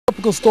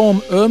Tropical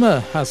storm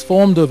Irma has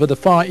formed over the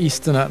far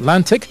eastern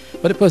Atlantic,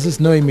 but it poses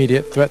no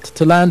immediate threat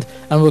to land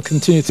and will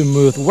continue to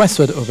move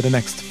westward over the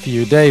next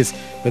few days,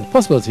 with the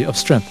possibility of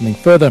strengthening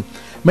further.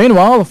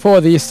 Meanwhile,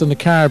 for the eastern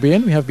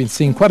Caribbean, we have been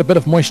seeing quite a bit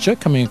of moisture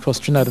coming across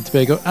Trinidad and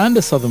Tobago and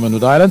the southern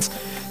Windward Islands,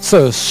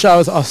 so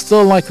showers are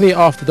still likely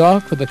after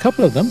dark, with a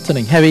couple of them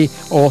turning heavy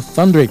or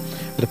thundery,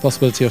 with the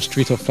possibility of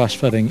street or flash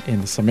flooding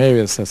in some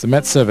areas, says the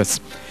Met Service.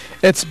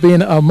 It's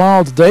been a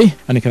mild day,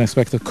 and you can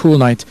expect a cool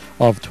night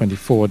of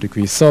 24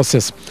 degrees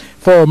Celsius.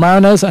 For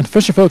mariners and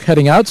fisherfolk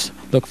heading out,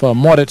 look for a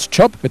moderate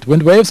chop with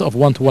wind waves of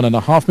 1 to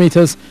 1.5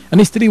 meters and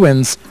easterly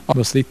winds of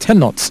mostly 10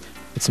 knots,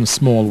 with some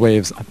small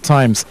waves at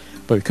times.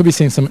 But we could be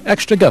seeing some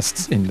extra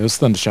gusts in those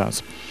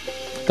thundershowers.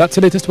 That's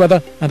the latest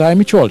weather, and I'm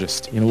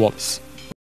meteorologist Ian Wallace.